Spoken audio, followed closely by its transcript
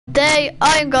Today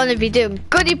I'm going to be doing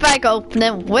goodie bag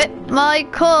opening with my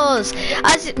cuz.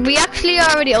 As we actually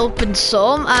already opened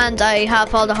some, and I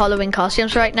have all the Halloween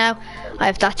costumes right now. I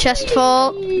have that chest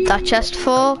full, that chest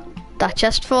full, that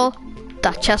chest full,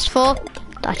 that chest full,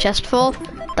 that chest full,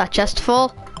 that chest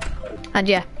full, and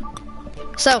yeah.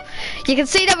 So you can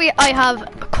see that I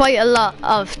have quite a lot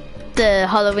of the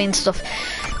Halloween stuff.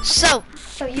 So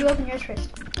you open yours first.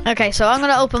 Okay, so I'm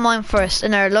gonna open mine first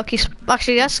in our lucky.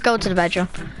 Actually, let's go to the bedroom.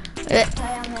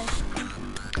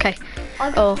 Okay.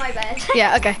 I'll go to my bed.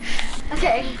 Yeah. Okay.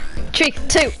 Okay. 3,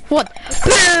 2, 1.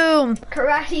 Boom!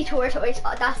 Karate tortoise.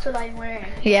 Oh, that's what I'm wearing.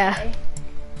 Yeah.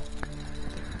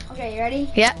 Okay, you ready?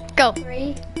 Yeah. Go.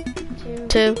 3,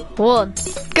 2, 1.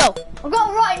 Go. I'm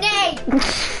going rotten egg.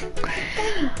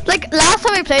 Like last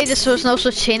time we played this, there was no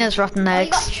such thing as rotten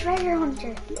eggs. You got treasure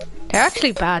hunter. They're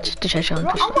actually bad, the treasure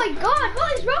hunters. Oh my god,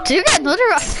 what is wrong? Do you get another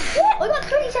rotten? Yeah, I got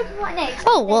 37 rotten eggs.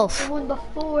 Oh, wolf. The one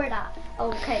before that.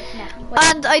 Okay, now.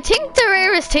 And I think the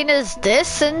rarest thing is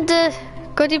this in the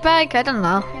goodie bag. I don't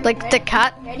know. Like the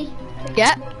cat. Ready?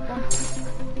 Yeah.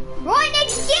 Rotten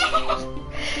eggs, yes!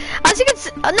 As you can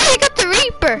see, oh, no, you got the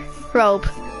Reaper robe.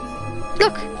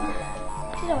 Look.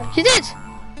 You did.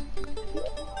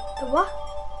 The what?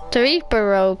 The Reaper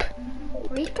robe.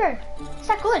 Reaper? Is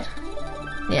that good?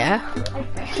 Yeah. I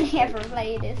barely ever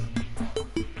played this.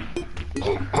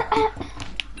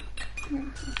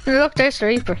 Look, there's the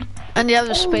Reaper. And the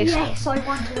other space. Yes, I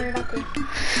want to wear that thing.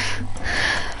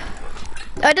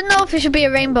 I don't know if it should be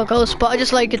a rainbow ghost, but I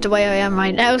just like it the way I am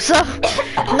right now, so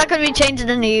I'm not going to be changing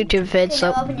in the YouTube vid,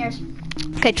 so. Open yours.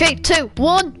 Okay, 3, 2,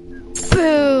 1.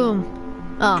 Boom.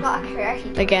 Oh,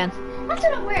 again. That's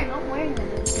what I'm wearing. I'm wearing them.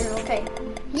 Okay.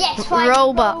 Yes, fine.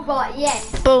 Robot.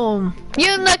 Yes. Boom.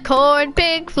 Unicorn,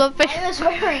 big fluffy. I was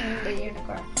wearing the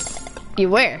unicorn. You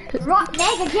were? Rotten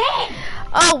egg again.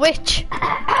 Oh, which?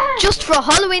 Just for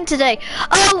Halloween today.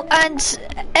 Oh, and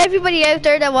everybody out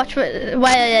there that watch,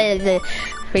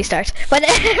 restart. But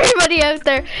everybody out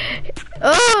there,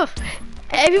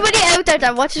 everybody out there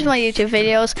that watches my YouTube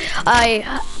videos, I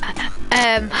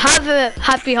have a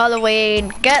happy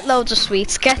Halloween. Get loads of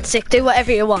sweets. Get sick. Do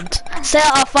whatever you want. Set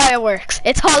off fireworks.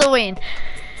 It's Halloween.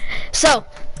 So,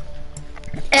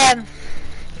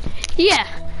 yeah.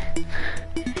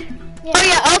 Oh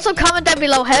yeah, also comment down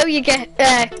below how you get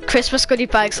Christmas goodie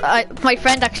bags. My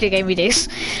friend actually gave me these.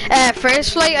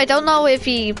 First Flight, I don't know if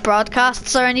he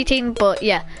broadcasts or anything, but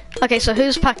yeah. Okay, so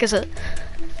whose pack is it?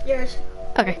 Yours.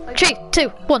 Okay, 3, 2,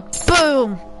 1,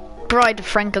 boom! Bride of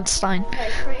Frankenstein.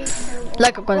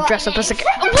 Like I'm gonna dress up as a...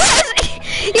 What is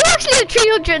it? You actually have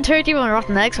 331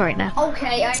 rotten eggs right now.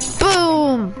 Okay,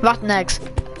 boom! Rotten eggs.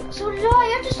 So did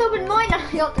I just opened mine and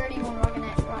I got 31 rotten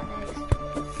eggs.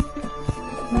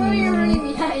 Oh, you're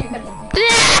really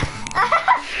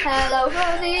Hello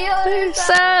from the other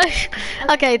side.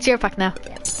 Okay, it's your pack now.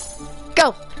 Yeah.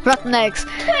 Go, rotten eggs.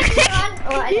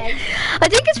 I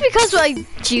think it's because I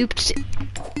duped.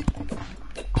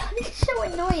 Oh, this is so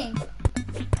annoying.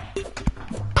 It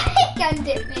can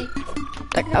dip me.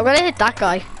 Like, I'm gonna hit that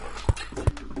guy.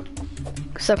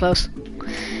 So close.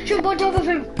 Jump on top of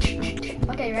him.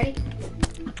 Okay, ready?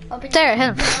 Open there,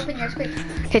 hit him. Open yours quick.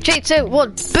 Okay, 3, 2,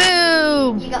 1,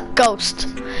 boom! You got ghost.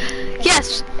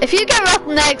 Yes, if you get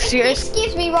rotten eggs, yours. This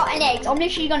gives me rotten eggs. I'm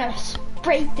literally gonna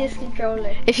break this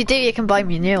controller. If you do, you can buy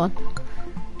me a new one.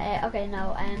 Okay,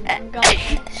 no, I'm gonna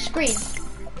scream.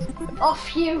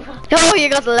 Off you. Oh, you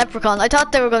got the leprechaun. I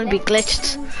thought they were gonna be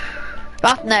glitched.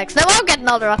 Rotten eggs. Now I'm getting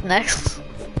all the rotten eggs.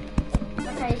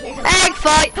 Okay, egg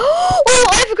fight. Oh,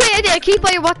 I have a great idea. Keep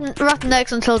all your rotten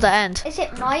eggs until the end. Is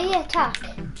it my attack?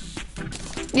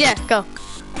 Yeah, go.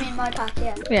 I mean my pack,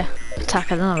 yeah. Yeah,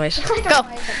 attack, I don't know ways. Go.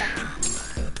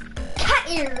 Cat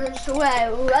ears,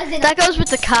 wow. That goes with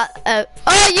the cat.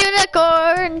 Oh,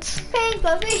 unicorns. Pink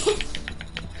puppy.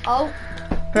 Oh.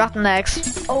 Rotten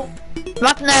eggs. Oh.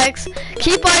 Rotten eggs.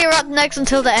 Keep all your rotten eggs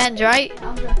until the end, right?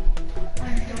 I'm done.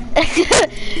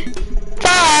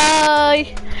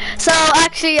 Bye. So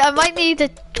actually, I might need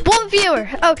one viewer.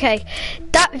 Okay,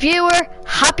 that viewer,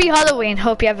 happy Halloween.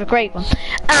 Hope you have a great one.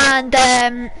 And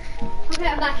okay,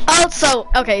 I'm back. also,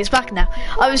 okay, he's back now.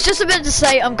 I was just about to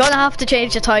say I'm gonna have to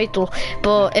change the title,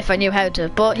 but if I knew how to.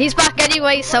 But he's back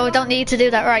anyway, so I don't need to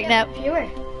do that right now. Viewer.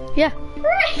 Yeah.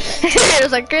 It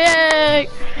was like great.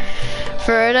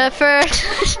 Further. Okay,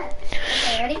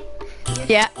 ready?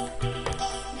 Yeah.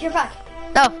 You're back.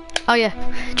 Oh yeah.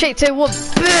 3, 2, 1,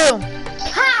 boom.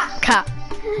 Cat.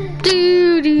 Do.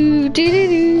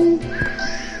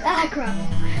 Ah, crap.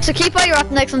 So keep all your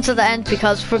rotten eggs until the end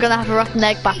because we're gonna have a rotten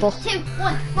egg battle. 3, 2,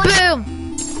 1. Boom.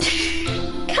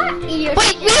 Cat ears.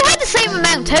 Wait, we had the same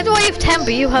amount. How do I have 10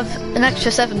 but you have an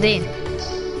extra 17?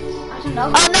 wasn't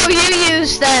no. Oh no, you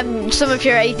used some of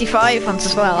your 85 ones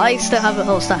as well. I still have a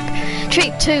whole stack.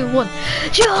 3, 2, 1.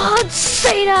 John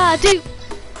Cena, dude.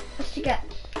 What did you get?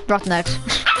 Rotten eggs.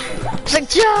 It's like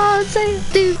John Cena,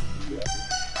 dude.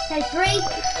 Okay, 3,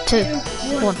 2,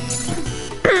 1.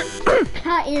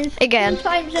 That is Again. 2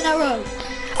 times in a row.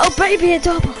 Oh baby, a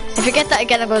double. If you get that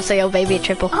again, I'm gonna say oh baby, a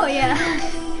triple. Oh yeah.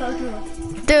 So cool.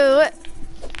 Do it.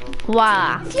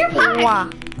 Wow. It's your pack. Wow.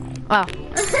 Wow.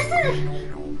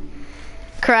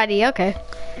 Karate, okay.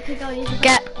 Okay, go use it.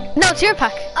 Get. No, it's your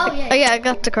pack. Oh yeah. Oh yeah, I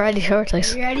got the karate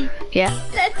shorties. You ready? Yeah.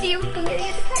 Let's see if we can get the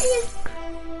carriers.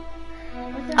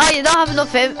 Oh, you don't have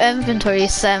enough inventory.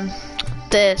 It's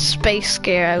the space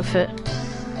gear outfit.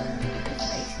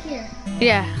 Space gear.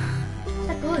 Yeah. Is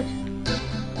that good?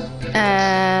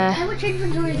 How much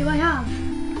inventory do I have?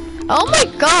 Oh my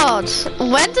god!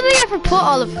 When did I ever put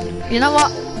all of? You know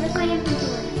what? Where's my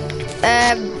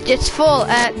inventory? It's full.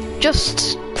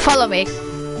 Just follow me.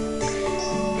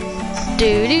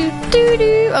 Do do do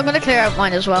do. I'm gonna clear out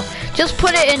mine as well. Just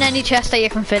put it in any chest that you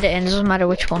can fit it in. Doesn't matter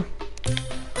which one. I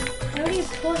already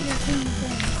put your things in.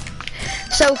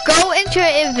 So go into your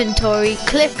inventory,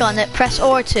 click on it, press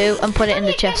R2, and put it in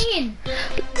the chest.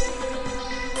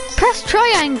 Press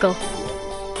triangle.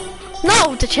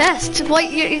 No, the chest. Why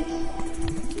you?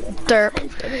 Derp.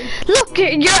 Look,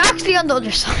 you're actually on the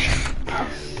other side.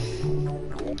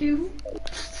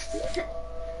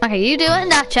 Okay, you do it in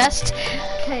that chest.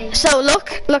 Okay. So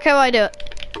look how I do it.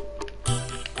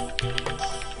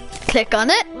 Click on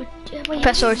it. Wait,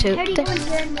 Press how do you R2. go into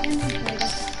your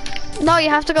inventory? No, you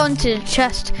have to go into the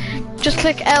chest. Just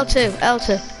click L2,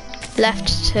 L2,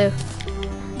 left 2.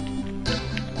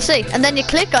 See, and then you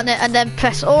click on it and then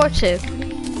press R2.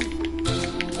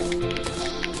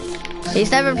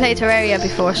 He's never played Terraria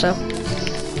before, so.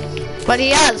 But he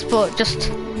has, but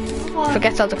just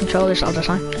forgets all the controllers all the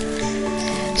time.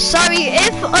 Sorry,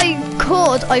 if I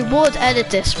could, I would edit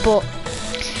this, but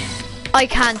I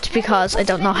can't because I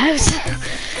don't know how to.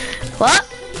 What?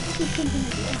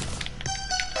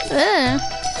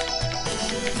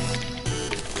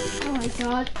 Oh my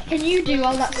god. Can you do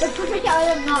all that stuff for me?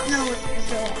 I do not know what to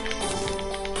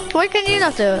do. Why can you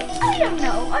not do it? I don't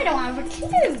know. I don't have a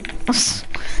clue.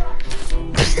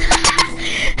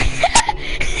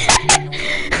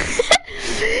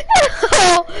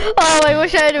 Oh, I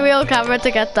wish I had a real camera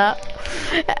to get that.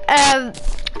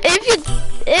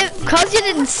 Cause you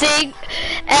didn't see,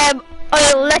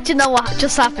 I'll let you know what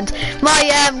just happened.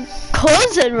 My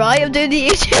cousin, right, I'm doing the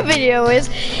YouTube video with,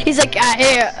 he's like,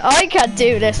 here, I can't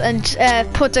do this, and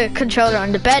put the controller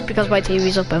on the bed because my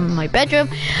TV's up in my bedroom,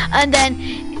 and then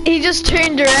he just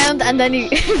turned around and then he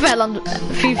fell out of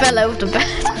the bed.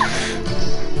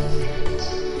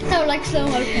 So like slow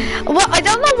motion. Well, I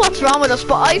don't know what's wrong with us,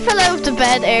 but I fell out of the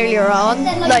bed earlier on.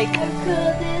 Then, Like how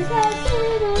could this happen?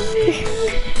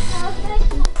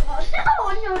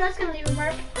 Oh no, that's gonna leave a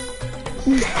mark.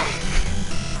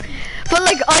 but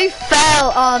like I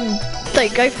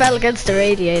fell against the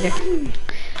radiator.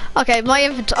 Okay, my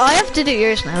inventory. I have to do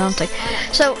yours now, don't I?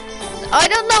 So I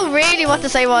don't know really what to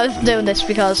say while I'm doing this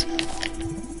because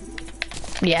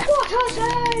yeah. What a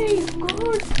save!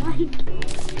 Good night.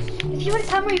 If you had a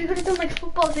camera, you could have done like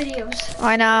football videos.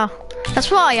 I know. That's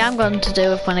what I am going to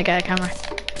do when I get a camera.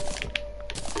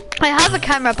 I have a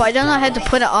camera, but I don't know how to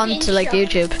put it on to like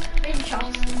YouTube.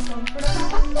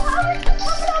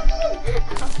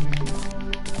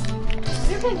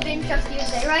 We were playing bin shots the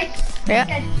other day, right? Yeah.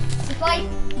 Okay. If I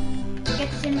get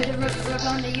this in with a rubber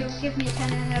on you give me a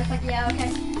 10 and I was like, yeah, okay.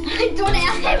 I done it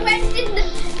and I went in the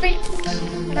bin.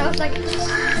 And I was like,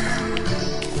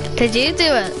 Did you do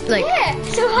it? Like yeah,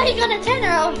 so I got a 10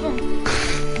 out of him.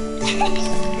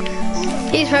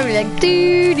 he's probably like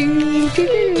doo doo doo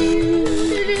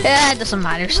doo. Yeah, it doesn't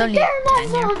matter. It's only They're my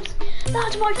 10 years. moms.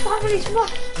 That's my family's mom.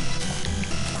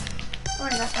 Oh,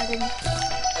 no, I didn't.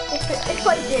 If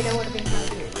I did, I would have been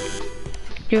happy.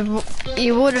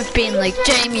 You would have been like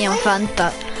Jamie and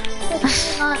Fanta.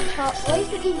 Why is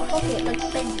the king bucket like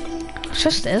bent? It's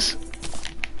just this.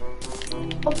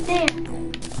 Up there.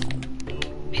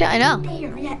 Yeah, I know.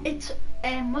 There, yeah, it's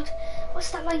what's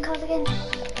that line called again?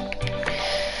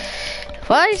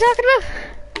 What are you talking about?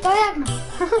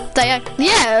 Diagonal.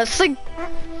 Yeah, it's like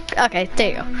okay, there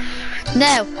you go.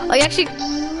 Now, I actually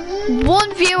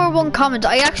one viewer, one comment.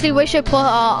 I actually wish I put it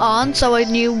on so I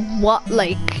knew what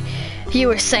like you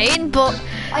were saying, but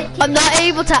I'm not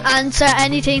able to answer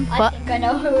anything. I think I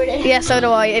know who it is. Yeah, so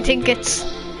do I. I think it's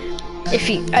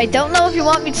I don't know if you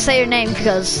want me to say your name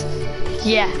because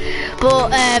yeah,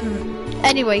 but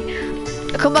anyway,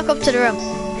 come back up to the room.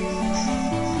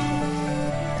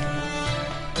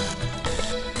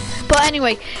 But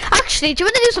anyway, actually. Actually, do you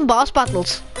want to do some boss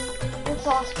battles? What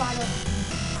boss battle?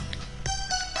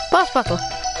 Boss battle. I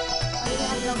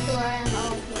have no clue where I am.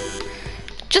 Oh,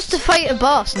 Just to fight a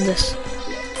boss in this.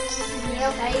 yeah,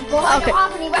 okay. But I Okay. don't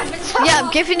have any weapons. So Yeah, I'm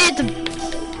giving you the,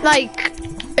 like,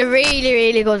 a really,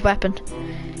 really good weapon.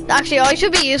 Actually, I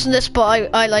should be using this, but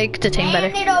I like the thing better.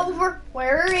 Hand it over.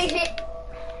 Where is it?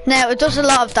 Now, it does a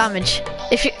lot of damage.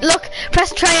 If you, look,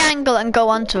 press triangle and go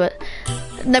onto it.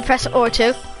 And then press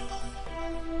R2.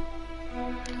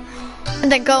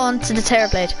 And then go onto the Terror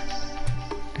Blade.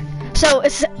 So,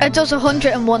 it does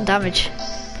 101 damage.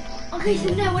 Okay, so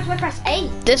now what do I press? A.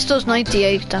 This does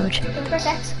 98 damage. Do I press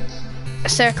X? A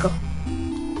circle.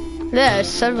 Yeah, it's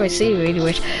set by C, really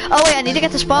weird. Oh wait, I need to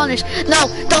get the spawners. No,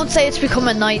 don't say it's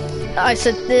becoming night. I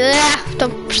said,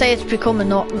 don't say it's becoming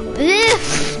not. I don't need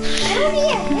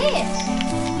this.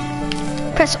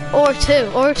 Press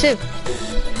R2, R2.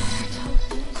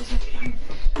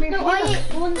 No, I ate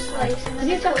one slice. And then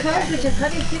You've got clothes, Richard.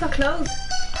 You've got clothes.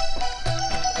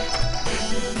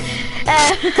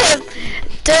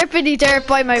 Derpity derp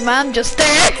by my mom just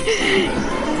there.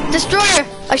 Destroyer!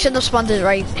 I shouldn't have spawned it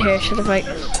right here, should have right.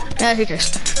 Yeah, who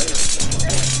cares?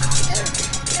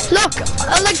 Look,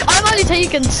 like, I'm only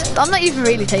taking, I'm not even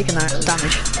really taking that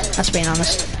damage, that's being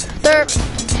honest.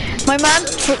 My man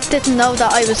didn't know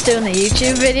that I was doing a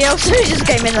YouTube video, so he just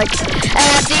came in like,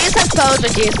 do you have clothes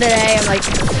with you today? I'm like,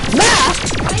 nah!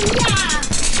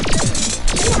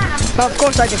 Well, of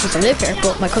course I do because I live here,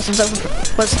 but my cousin's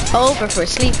was over for a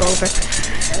sleepover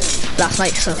last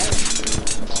night, so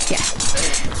yeah.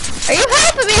 Are you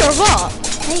helping me or what?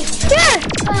 Hey. Yeah.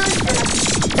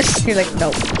 You're like,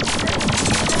 no.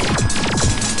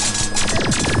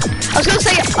 I was gonna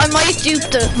say I might do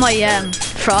my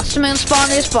Frost Moon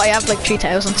spawners, but I have like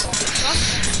 3,000. I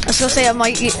was gonna say I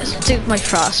might do my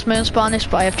Frost Moon spawners,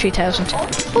 but I have 3,000.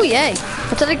 Oh yay!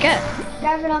 What did I get?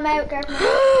 Garvin, I'm out, Garvin.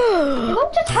 It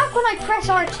won't attack when I press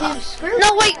R2. Screw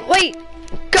No, wait.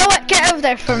 Get out of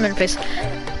there for a minute, please.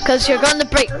 Because you're gonna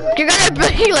break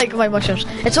like my mushrooms.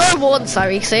 It's R1,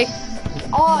 sorry, see?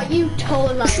 Oh, you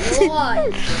told us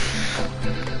what?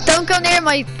 Don't go near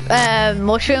my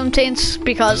mushroom things,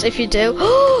 because if you do,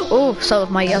 oh, so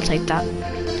might I'll take that.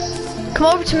 Come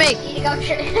over to me. You go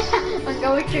through. I'm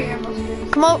going through your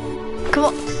mushrooms. Come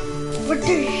on.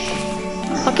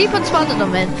 I'll keep on spawning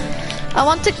them in. I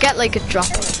want to get like a drop.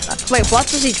 Wait, what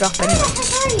does he drop anyway?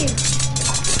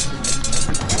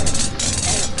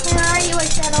 Where are you? I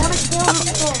said I want to kill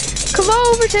people. Come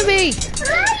over to me.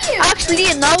 Where are you? Actually,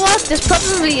 you know what? This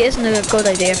probably isn't a good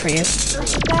idea for you.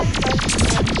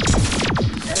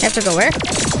 You have to go where?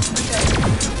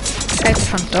 Out the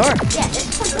front door. Yeah, this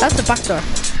is front door. That's the back door.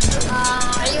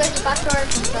 Are you at the back door or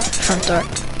front door? Front door.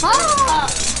 Oh!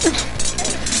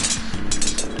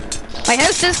 My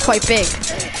house is quite big.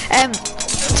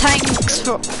 Thanks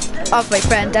of my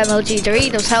friend MLG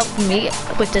Doritos helping me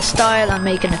with the style and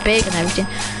making it big and everything.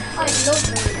 I love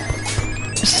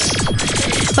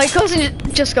Doritos. My cousin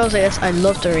just goes like this, I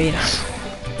love Doritos.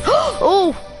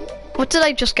 Oh! What did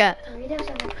I just get? Doritos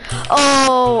are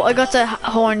Oh, I got the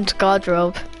horned god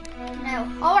robe. no.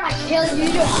 I want to kill you.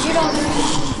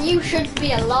 You should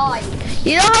be alive.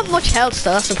 You don't have much health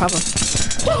though, that's the problem.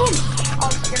 Get him. Oh,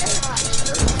 you're gonna die.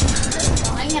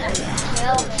 I'm gonna kill.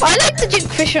 I like the Jig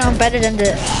Fisher better than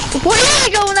the... Why are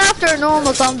you going after a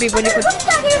normal zombie when you could... Put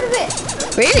that here a bit.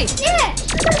 Really? Yeah.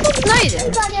 No, you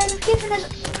didn't. Killing a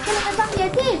zombie. I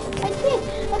did.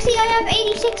 Look, see, I have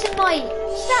 86 in my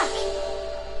stack.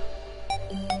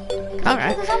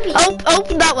 Alright.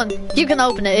 Open that one. You can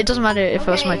open it. It doesn't matter if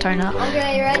it was my turn now.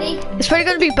 Okay, you ready? It's probably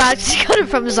going to be bad because you got it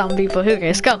from a zombie, but who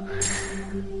cares? Go.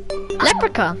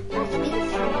 Leprechaun.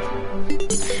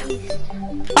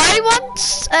 I want,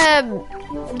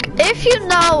 if you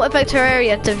know about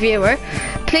Terraria, the viewer,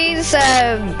 please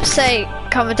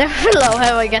comment down below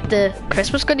how I get the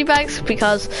Christmas goodie bags,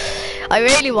 because I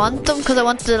really want them, because I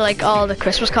want like all the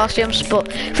Christmas costumes,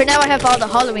 but for now I have all the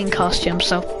Halloween costumes,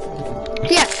 so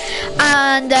yeah.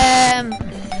 And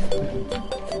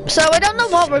so I don't know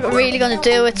what we're really gonna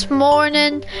do. It's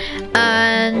morning,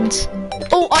 and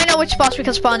oh, I know which boss we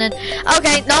can spawn in.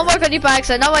 Okay, no more goodie bags.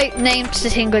 I know I named the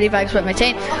thing goodie bags with my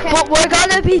team, but we're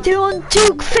gonna be doing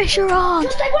Duke Fisher on.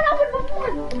 Just like what happened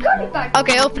before. Goodie bag.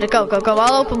 Okay, open it. Go.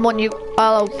 I'll open one.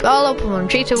 I'll open one.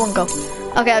 3, 2, 1, go.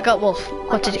 Okay, I got Wolf.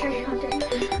 What did you?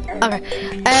 Okay.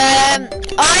 I'm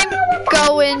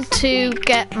going to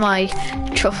get my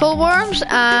truffle worms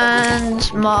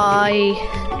and my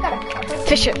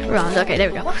fisher round. Okay, there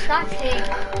we go. What's that thing?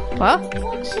 What?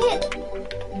 What's it?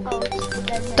 Oh, it's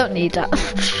dead. Don't need that.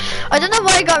 I don't know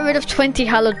why I got rid of 20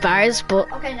 hallowed bars,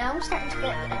 but Okay, now I'm starting to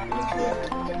get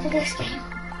into this game.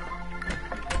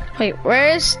 Wait,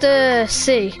 where's the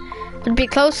sea? Would be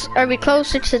close. Are we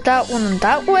closer to that one in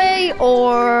that way,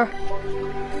 or?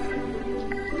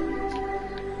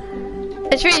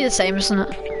 It's really the same, isn't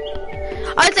it?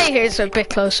 I'd say here's a bit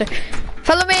closer.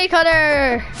 Follow me,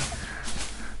 Connor.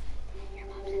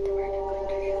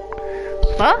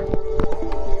 What?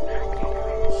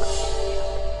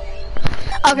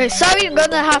 Okay, sorry, I'm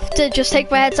gonna have to just take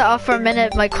my headset off for a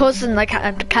minute. My cousin, I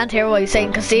can't hear what he's saying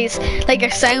because he's like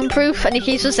a soundproof and he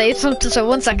keeps on saying something, so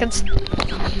 1 second.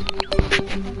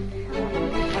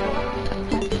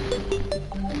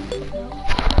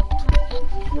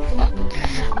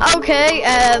 Okay,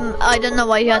 I don't know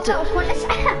why you had to.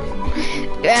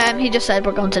 He just said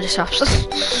we're going to the shops.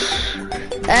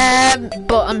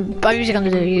 But I'm usually going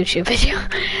to do a YouTube video.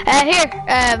 Here,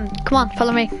 come on,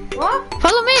 follow me. What?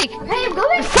 Follow me. Okay, I'm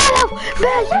going. Follow me.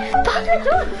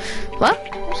 What?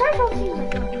 I'm sorry for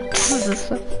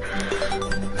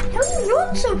how do you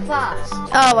run so fast?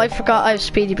 Oh, I forgot I have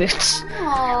speedy boots.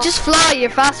 Aww. Just fly, you're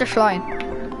faster flying.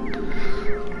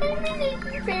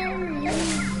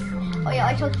 Oh yeah,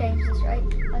 I told James this, right?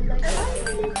 I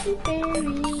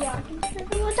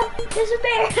was like, there's a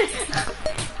bear.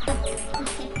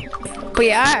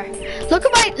 We are. Look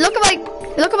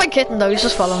at my kitten though. He's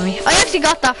just following me. I actually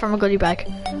got that from a goodie bag.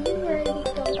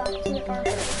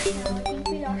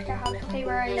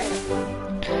 Where are you?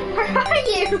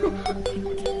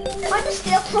 I'm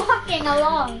still walking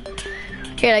along.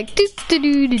 You're like do do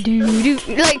do do do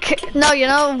do. Like no, you're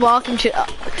not walking through.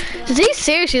 Did he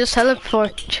seriously just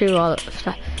teleport through all of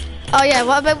that? Oh yeah.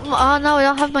 What about? Oh no, I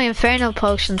don't have my inferno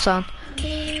potions on.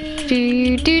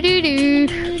 Do do do do.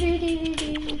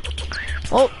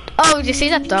 Oh, did you see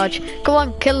that dodge? Go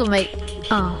on, kill him, mate.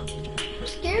 Oh. I'm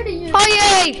scared of you. Oh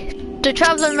yay! The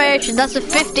traveler merchant. That's the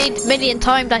 15th million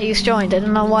time that he's joined. I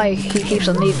don't know why he keeps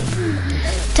on leaving.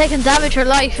 Taking damage for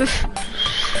life.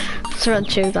 Let's run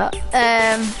through that.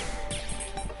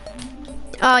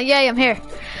 Oh yay! I'm here.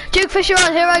 Duke Fisher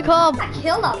on, here I come. I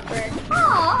killed that bird.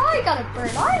 Oh, I got a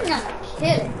bird. I'm gonna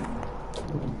kill it.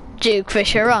 Duke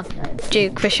Fisher on.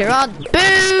 Duke Fisher on.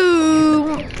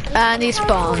 Boom! And he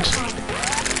spawned.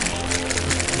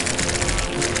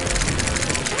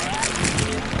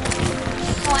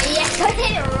 Oh yes, I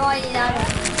did it right out of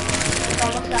it. So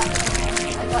what's that?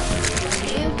 I got two pieces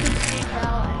of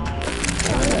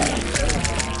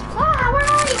where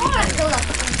are you? Oh, I killed that.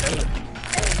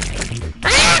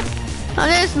 I'm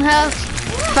losing health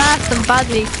fast and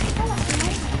badly.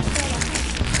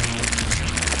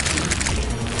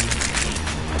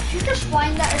 Did you just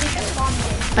find that or did you just spawn it?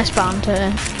 I spawned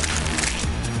it.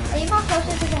 Are you more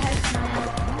closer to the house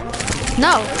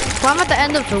now? No, well, I'm at the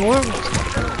end of the world.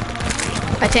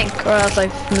 I think, or else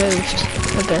I've moved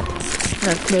a bit.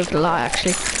 I've moved a lot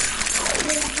actually.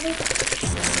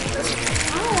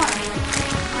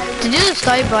 Did you just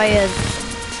die by a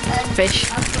fish?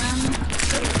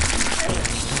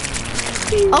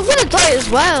 I'm gonna die as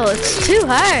well, it's too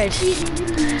hard.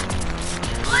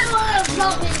 I want to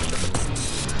flop it.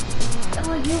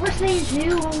 Oh, you were saying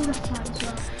two all the time as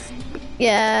well.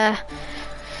 Yeah.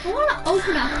 I want to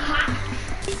open a pack.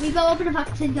 We go open a pack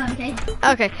at the same time, okay?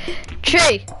 Okay.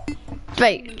 3,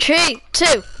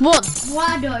 2, 1.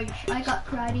 Why dodge? I got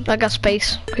karate. I got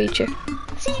space creature.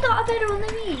 See, you got a better one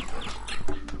than me.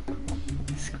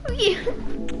 Screw you.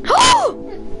 Oh!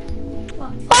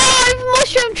 What? Oh, I have a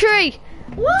mushroom tree!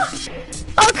 What?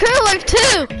 Oh cool, I have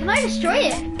 2! Can I destroy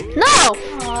it? No!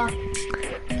 Aw.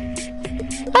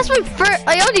 That's my first,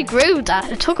 I only grew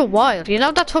that. It took a while, you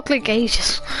know, that took like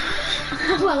ages.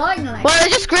 Well, I'm gonna. Well, I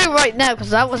just grew right now because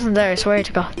that wasn't there, I swear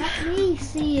to God. Let me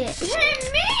see it. Let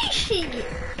me see it.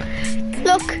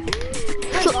 Look.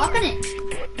 I'm walking it.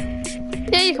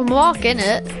 Yeah, you can walk in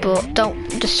it, but don't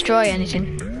destroy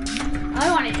anything. I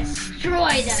want to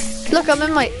destroy them. Look, I'm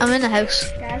in a house.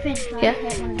 Gavin, Yeah.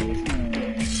 hit one of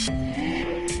these.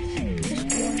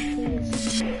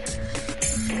 Just one,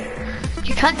 please.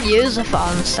 You can't use a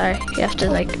fallen star. You have to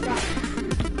like.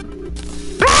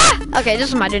 Ah! Okay,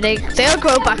 doesn't matter. They'll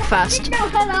grow back fast. No,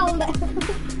 hello.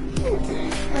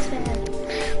 What's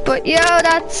bad? But yo,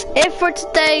 that's it for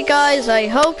today, guys. I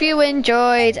hope you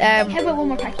enjoyed. How about one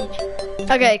more package?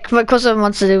 Okay, my cousin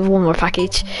wants to do one more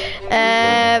package.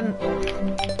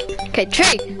 Okay,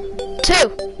 3, 2,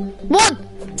 1,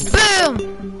 boom!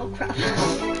 Oh crap.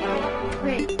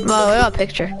 Wait. Oh, we got a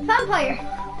picture. Vampire.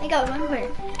 I got a vampire.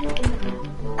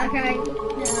 Okay.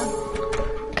 No.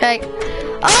 Okay.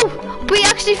 Oh, we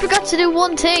actually forgot to do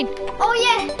one thing. Oh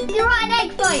yeah, you're on an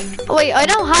egg fight. Wait, I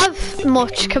don't have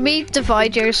much. Can we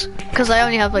divide yours? Because I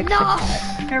only have like. No,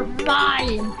 they're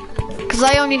mine. Because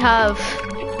I only have.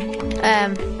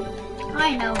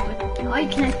 I know, but I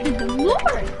connected them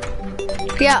more.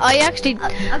 Yeah, I actually.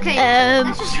 Okay.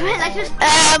 Let's just.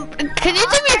 Can you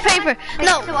do me a favor? Wait,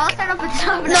 No. So I'll start off with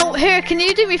top. No, here. Can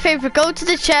you do me a favor? Go to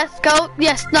the chest. Go.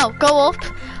 Yes. No. Go up.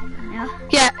 Yeah.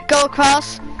 Yeah. Go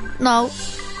across. No.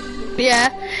 Yeah.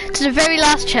 To the very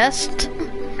last chest.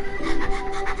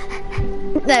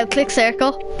 Now click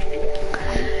circle.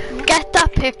 Get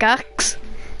that pickaxe.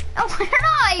 Oh, you're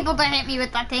not able to hit me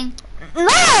with that thing.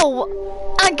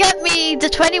 No! And get me the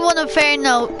 21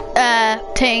 Inferno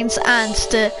things and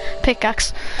the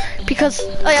pickaxe. Because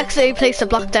I accidentally placed the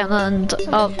block down and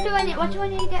What do I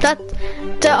need to get? that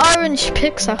the orange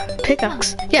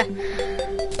pickaxe. Yeah.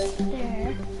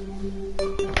 There.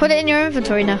 Put it in your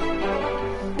inventory now. How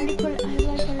do you put it? How do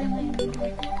I put it in my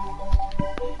inventory?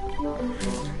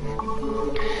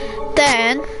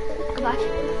 Then Go back.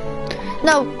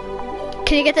 no.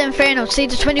 Can you get the Inferno? See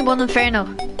the 21 Inferno.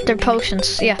 They're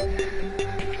potions, yeah.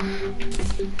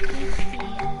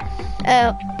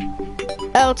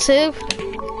 L2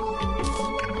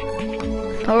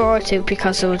 or R2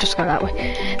 because it will just go that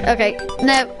way. Okay,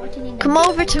 now come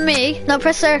over to me. Now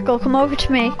press circle. Come over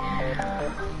to me.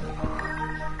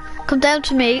 Come down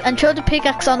to me and throw the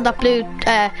pickaxe on that blue.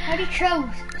 How do you throw?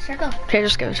 Circle. Here,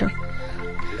 just give it to me.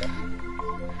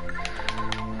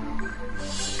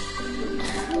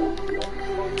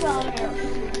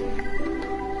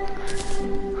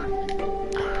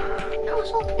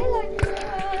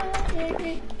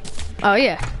 Oh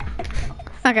yeah.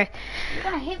 Okay. You're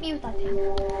gonna hit me with that thing.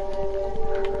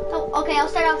 Oh, okay. I'll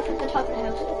start off at the top of the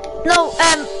house. No,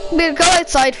 we'll go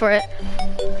outside for it.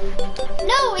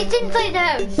 No, it's inside the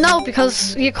house. No,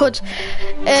 because you could.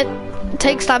 It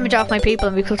takes damage off my people,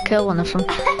 and we could kill one of them.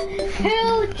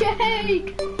 Kill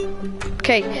Jake.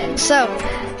 Okay, so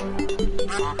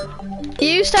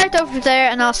you start over there,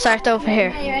 and I'll start over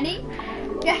here. Are you ready?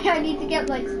 Yeah, I need to get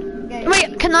like.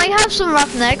 Wait, can I have some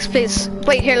rotten eggs, please?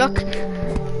 Wait, here, look.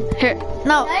 Here,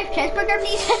 no. I have cheeseburger,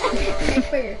 please.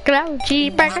 Cheeseburger. Grab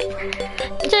cheeseburger.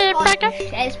 Cheeseburger.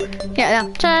 Cheeseburger. Yeah, no.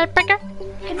 Cheeseburger.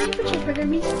 Can I have a cheeseburger,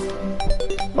 please?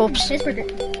 Oops. Cheeseburger.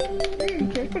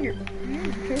 Cheeseburger.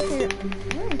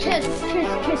 Cheese.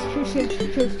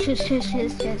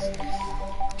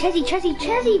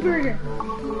 Chesy burger.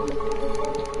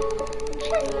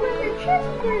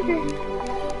 Cheeseburger.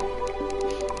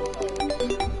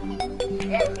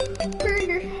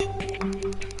 Burger.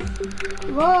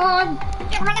 Run!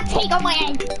 You're gonna take on my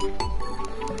egg.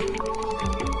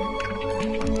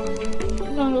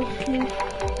 No,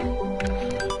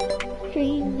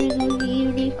 three little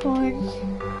unicorns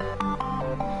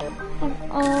and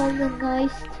all the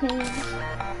nice things.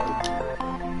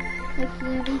 The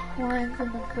unicorns and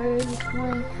the birds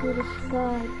flying through the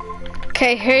sky.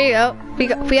 Okay, here you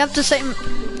go. We have the same.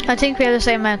 I think we have the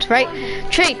same amount, right?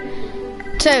 3, 2.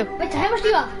 Wait, so how much do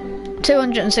you have?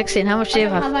 216. How much do you I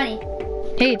don't have? have any.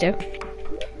 Here you do.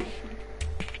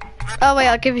 Oh wait,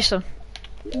 I'll give you some.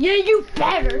 Yeah, you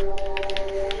better.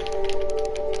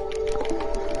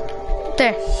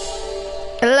 There.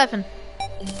 11.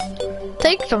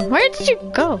 Take them. Where did you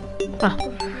go? Oh.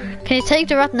 Can you take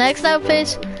the rotten eggs now,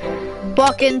 please?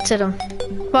 Walk into them.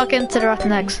 Walk into the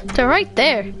rotten eggs. They're right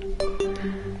there.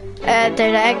 They're the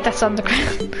egg that's on the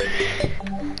ground.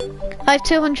 I have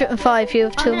 205. You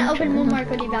have 200. I'm gonna open one more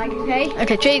goodie bag, okay?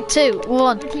 Okay, 3, 2,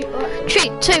 1. 3,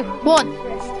 2, 1.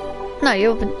 No, you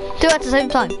open. Do it at the same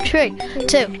time. 3,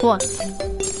 2, 1. Got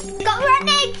rotten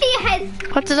eggs to your head.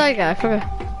 What did I get? I forgot.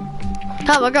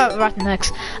 Oh, I got rotten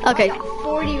eggs. Okay. I got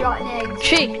 40 rotten eggs.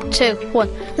 3, 2, 1.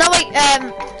 No, wait.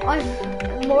 I'm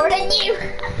more than you.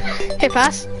 Here,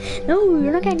 pass. No,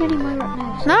 you're not getting any more rotten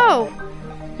eggs. No.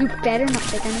 You better not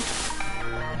take any.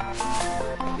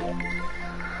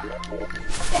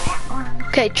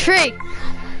 Okay, 3,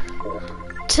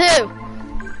 2,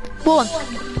 1.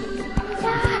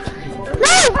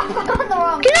 No!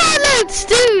 You're not allowed to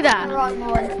do that. Wrong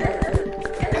one.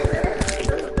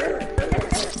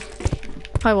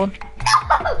 I won.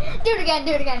 Do it again.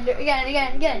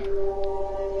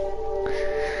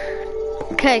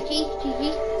 Okay.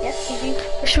 GG. Yes,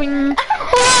 GG. Swing.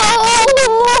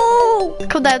 Oh!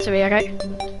 Come down to me, okay?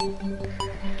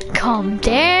 Come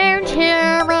down to me.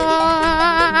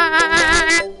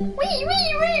 Wee.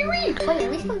 Wait, are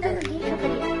we still doing the intro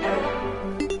video?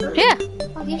 Yeah.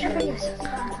 Oh, the intro video is so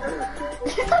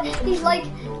fun. he's like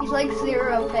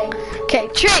 0 thing. Okay,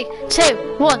 3,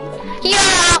 2, 1. Yeah.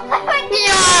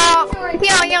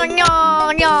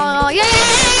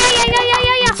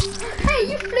 Hey,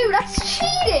 you flew. That's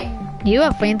cheating. You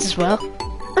have wings as well.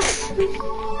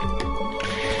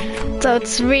 So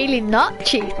it's really not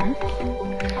cheating.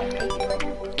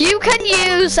 You can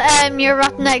use your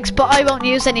rotten eggs, but I won't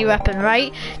use any weapon,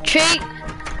 right? 3,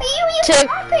 2,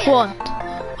 1.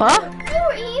 What? You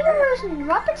were using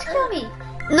rockets to kill me.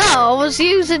 No, I was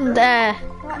using the.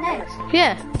 What next?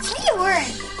 Yeah. No, you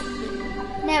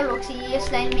weren't. Now, Roxy, you're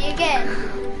slaying me again.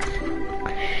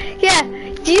 Yeah,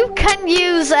 you can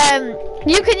use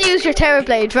your Terror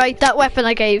Blade, right? That weapon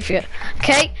I gave you,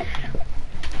 okay?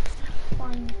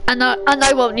 And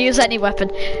I won't use any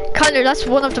weapon. Connor, that's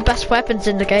one of the best weapons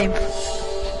in the game.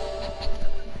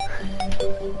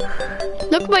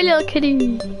 Look, my little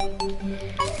kitty.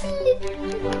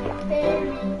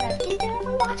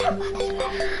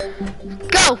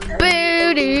 Go,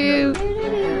 boo-doo.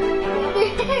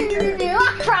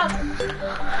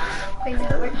 Wait, no,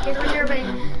 here's when you're ready. Die.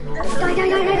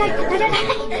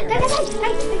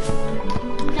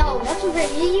 No, that's not fair.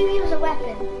 You use a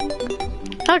weapon.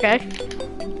 Okay.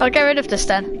 I'll get rid of this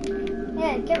then.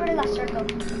 Yeah, get rid of that circle.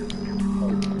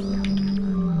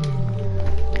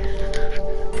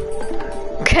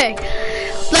 Okay.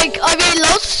 Like, I mean,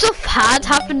 lots of stuff had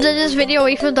happened in this video,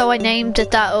 even though I named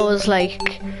it that it was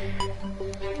like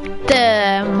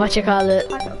the what you call it,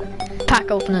 pack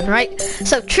opening, right?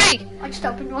 So 3. I just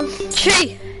opened one.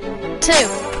 3, 2,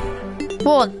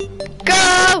 1,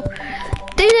 go!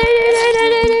 You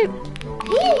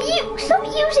stop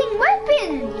using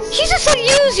weapons. She just said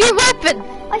use your weapon.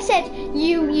 I said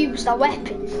you use the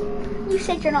weapon. You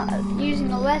said you're not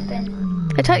using a weapon.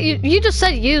 I thought you just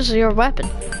said use your weapon.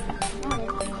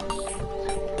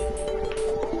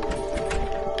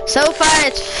 So far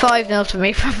it's 5-0 to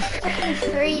me from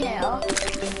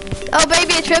 3-0. Oh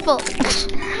baby, a triple.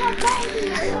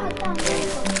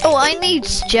 Oh, I need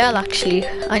gel actually.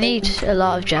 I need a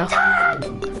lot of gel.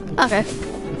 Okay.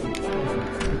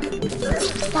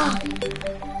 Stop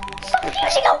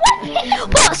using a weapon!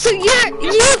 What? So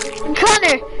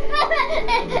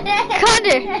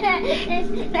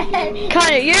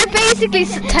Connor, you're basically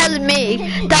telling me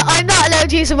that I'm not allowed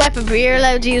to use a weapon, but you're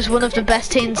allowed to use one of the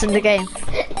best things in the game.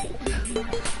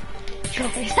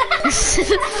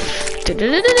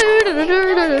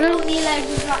 Only allowed to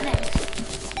use rotten eggs.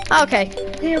 Okay.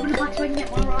 Okay, open the box so I can get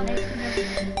more rotten eggs.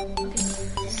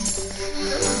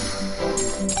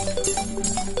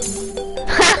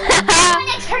 Rotten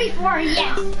eggs 34,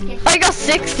 yes! I got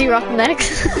 60 rotten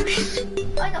eggs.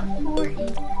 I got 40.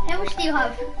 How much do you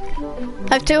have?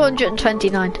 I have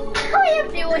 229. I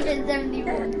have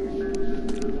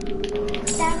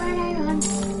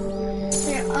 271. So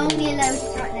you're only allowed to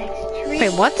rotten eggs. 3.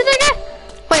 Wait, what did I get?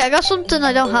 Wait, I got something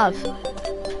I don't have.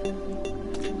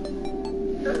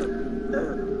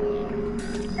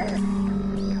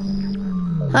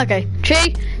 Okay,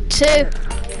 3, 2,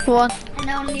 1. And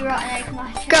only rotten eggs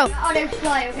match. Go. Oh, there's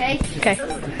fly, okay? Okay.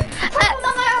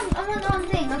 I'm on the wrong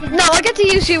thing. Okay. No, I get to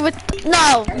use you with.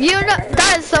 No, you're not.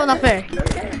 That is so not fair. No,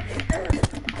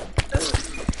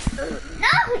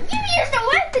 you used a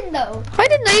weapon though. Why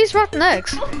didn't I use rotten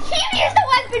eggs? You used a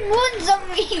weapon once on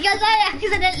me because I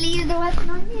accidentally used a weapon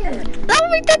on you. No,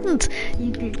 we didn't.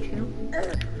 You did too.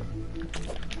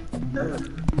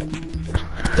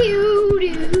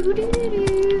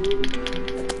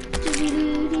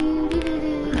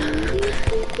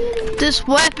 This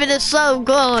weapon is so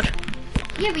good.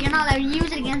 Yeah, but you're not allowed to use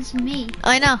it against me.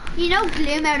 I know. You know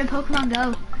Gloom out of Pokemon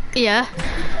Go. Yeah.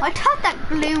 I thought that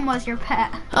Gloom was your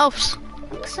pet. Oops.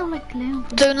 Looks so like Gloom.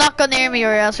 Do not go near me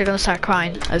or else you're gonna start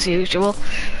crying, as usual.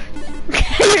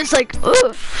 You're just like,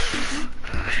 ooh.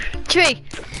 3,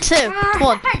 2,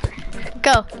 1,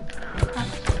 go.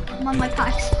 I'm on my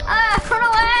packs. Ah, run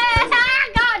away! Ah,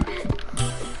 God!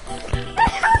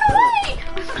 Run away!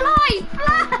 Fly!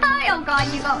 Oh God,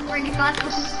 you got really fast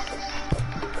ones.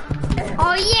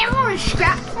 Oh yeah, one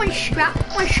scrap. I want to scrap. I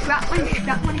want to scrap.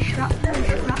 I want to scrap.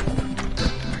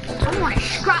 I'm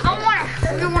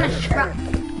gonna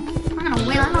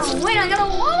win.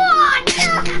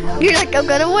 You're like, I'm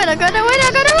gonna win.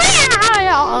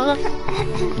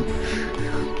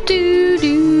 Do do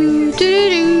do do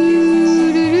do.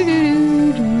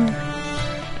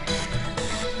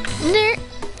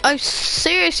 I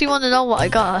seriously want to know what I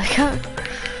got. I can't.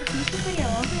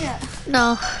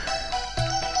 No.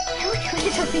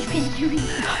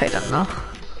 I don't know.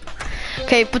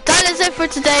 Okay, but that is it for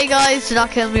today, guys. Do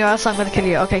not kill me or else I'm gonna kill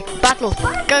you. Okay, battle.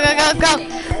 Go. Battle.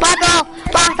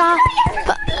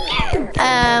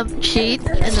 Cheat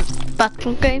in the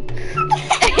battle game.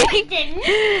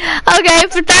 Okay,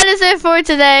 but that is it for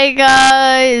today,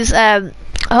 guys. I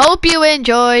hope you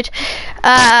enjoyed.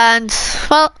 And,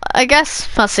 well, I guess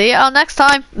I'll see you all next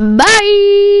time.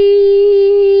 Bye!